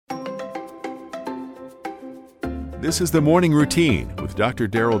This is the Morning Routine with Dr.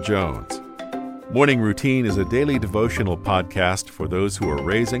 Darrell Jones. Morning Routine is a daily devotional podcast for those who are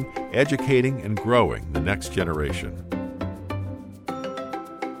raising, educating, and growing the next generation.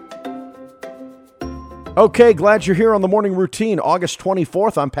 Okay, glad you're here on the Morning Routine. August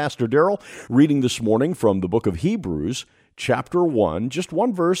 24th, I'm Pastor Darrell, reading this morning from the book of Hebrews, chapter 1, just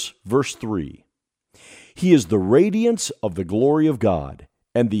one verse, verse 3. He is the radiance of the glory of God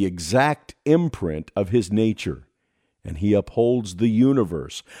and the exact imprint of his nature, and he upholds the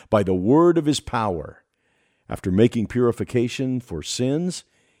universe by the word of his power. After making purification for sins,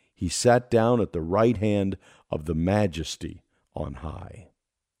 he sat down at the right hand of the Majesty on high.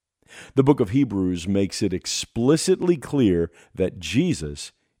 The book of Hebrews makes it explicitly clear that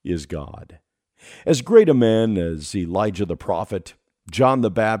Jesus is God. As great a man as Elijah the prophet, John the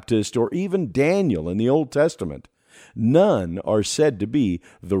Baptist, or even Daniel in the Old Testament, none are said to be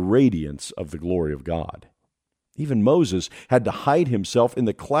the radiance of the glory of God. Even Moses had to hide himself in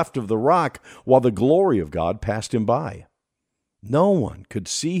the cleft of the rock while the glory of God passed him by. No one could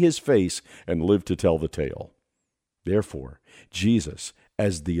see his face and live to tell the tale. Therefore, Jesus,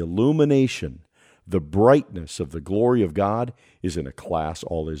 as the illumination, the brightness of the glory of God, is in a class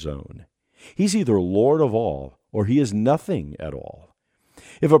all his own. He's either Lord of all, or he is nothing at all.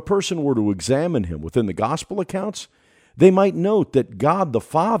 If a person were to examine him within the gospel accounts, they might note that God the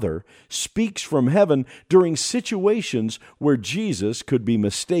Father speaks from heaven during situations where Jesus could be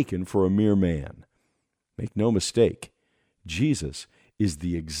mistaken for a mere man. Make no mistake, Jesus is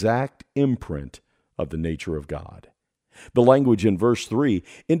the exact imprint of the nature of God. The language in verse 3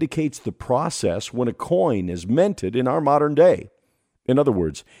 indicates the process when a coin is minted in our modern day. In other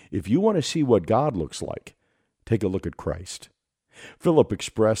words, if you want to see what God looks like, take a look at Christ. Philip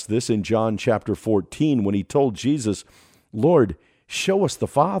expressed this in John chapter 14 when he told Jesus, "Lord, show us the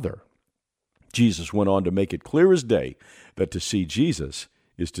Father." Jesus went on to make it clear as day that to see Jesus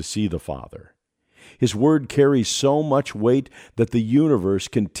is to see the Father. His word carries so much weight that the universe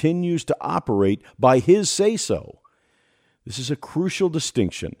continues to operate by his say-so. This is a crucial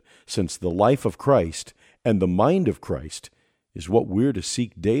distinction, since the life of Christ and the mind of Christ is what we're to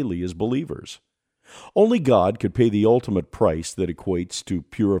seek daily as believers. Only God could pay the ultimate price that equates to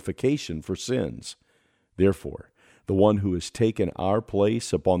purification for sins. Therefore, the one who has taken our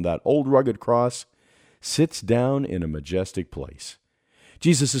place upon that old rugged cross sits down in a majestic place.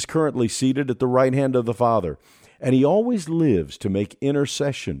 Jesus is currently seated at the right hand of the Father, and he always lives to make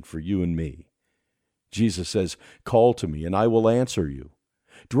intercession for you and me. Jesus says, "Call to me, and I will answer you."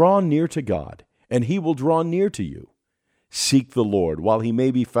 Draw near to God, and he will draw near to you. Seek the Lord while he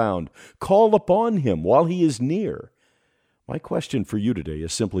may be found. Call upon him while he is near. My question for you today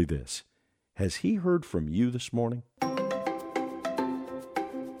is simply this: has he heard from you this morning?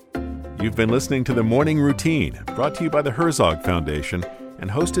 You've been listening to the Morning Routine, brought to you by the Herzog Foundation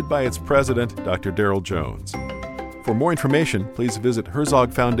and hosted by its president, Dr. Darrell Jones. For more information, please visit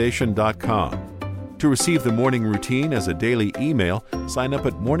herzogfoundation.com. To receive the Morning Routine as a daily email, sign up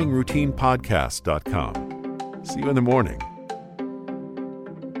at morningroutinepodcast.com. See you in the morning.